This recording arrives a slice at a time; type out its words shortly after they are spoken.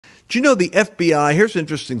Do you know the FBI? Here's an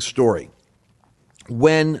interesting story.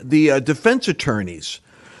 When the defense attorneys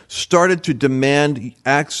started to demand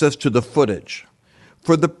access to the footage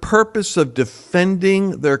for the purpose of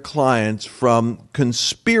defending their clients from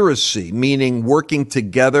conspiracy, meaning working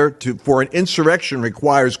together for an insurrection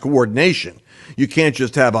requires coordination. You can't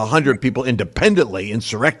just have 100 people independently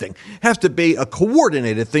insurrecting. It has to be a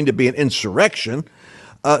coordinated thing to be an insurrection.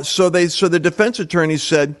 So the defense attorneys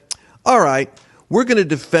said, all right, we're going to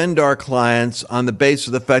defend our clients on the basis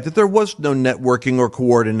of the fact that there was no networking or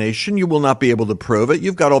coordination. You will not be able to prove it.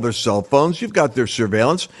 You've got all their cell phones. You've got their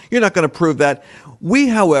surveillance. You're not going to prove that. We,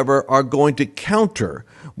 however, are going to counter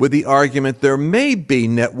with the argument there may be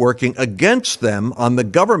networking against them on the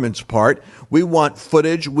government's part. We want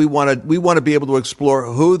footage. We want to be able to explore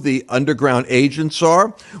who the underground agents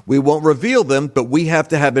are. We won't reveal them, but we have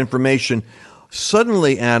to have information.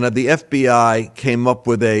 Suddenly, Anna, the FBI came up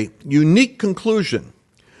with a unique conclusion.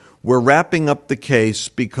 We're wrapping up the case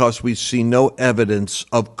because we see no evidence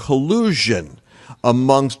of collusion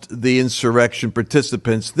amongst the insurrection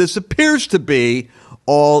participants. This appears to be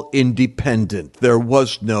all independent. There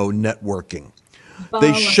was no networking.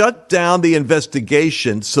 They shut down the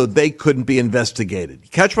investigation so they couldn't be investigated.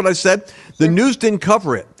 Catch what I said? The news didn't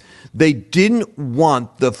cover it. They didn't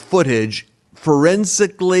want the footage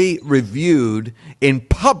forensically reviewed in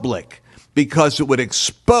public because it would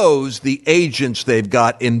expose the agents they've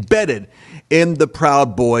got embedded in the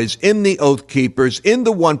Proud Boys, in the Oath Keepers, in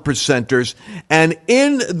the One Percenters, and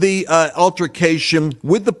in the altercation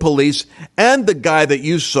with the police and the guy that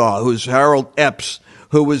you saw, who's Harold Epps,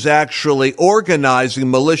 who was actually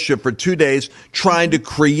organizing militia for 2 days trying to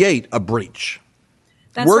create a breach,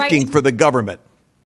 working for the government.